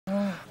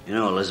You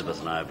know, Elizabeth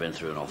and I have been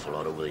through an awful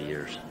lot over the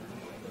years.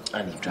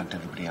 And you've dragged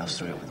everybody else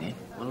through it with you.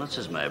 Well, that's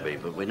as maybe,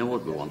 but we know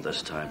what we want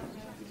this time.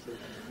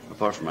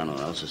 Apart from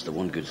anything else, it's the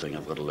one good thing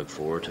I've got to look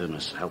forward to, and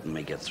it's helping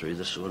me get through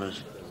this, so it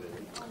is.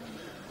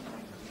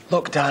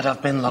 Look, Dad,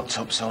 I've been locked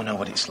up, so I know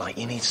what it's like.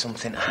 You need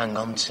something to hang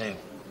on to.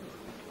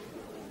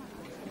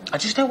 I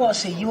just don't want to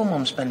see you and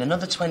Mum spend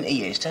another 20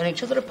 years tearing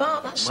each other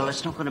apart, that's all. Well,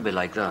 it's not going to be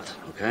like that,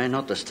 okay?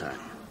 Not this time.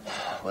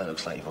 Well, it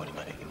looks like you've already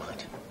made up your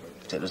mind.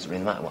 It doesn't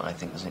really matter what I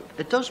think, does it?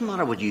 It doesn't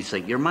matter what you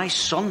think. You're my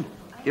son.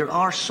 You're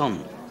our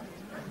son.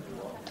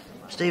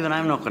 Stephen,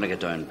 I'm not going to get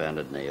down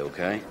bended knee,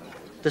 okay?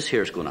 This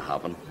here's going to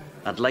happen.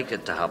 I'd like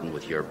it to happen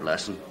with your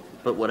blessing.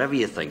 But whatever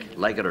you think,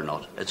 like it or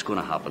not, it's going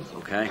to happen,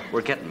 okay?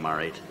 We're getting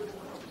married.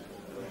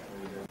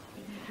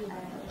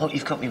 Look,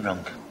 you've got me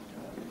wrong.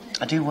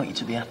 I do want you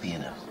to be happy, you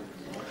know.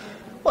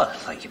 Well,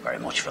 thank you very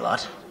much for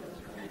that.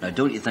 Now,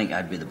 don't you think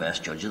I'd be the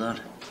best judge of that?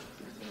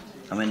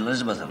 I mean,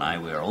 Elizabeth and I,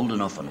 we are old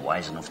enough and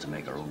wise enough to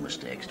make our own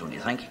mistakes, don't you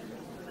think?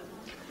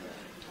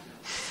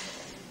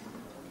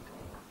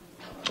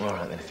 All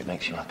right, then, if it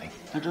makes you happy.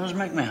 It does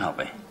make me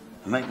happy.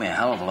 It'd make me a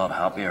hell of a lot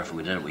happier if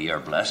we did it with your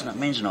blessing. It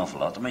means an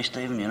awful lot to me,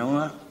 Stephen, you know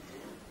that?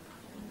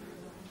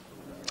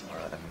 All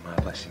right, then, my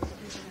blessing.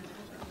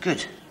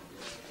 Good.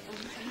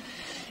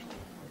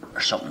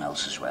 There's something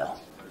else as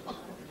well.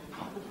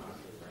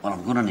 Well,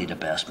 I'm going to need a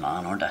best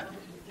man, aren't I?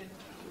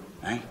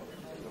 Eh?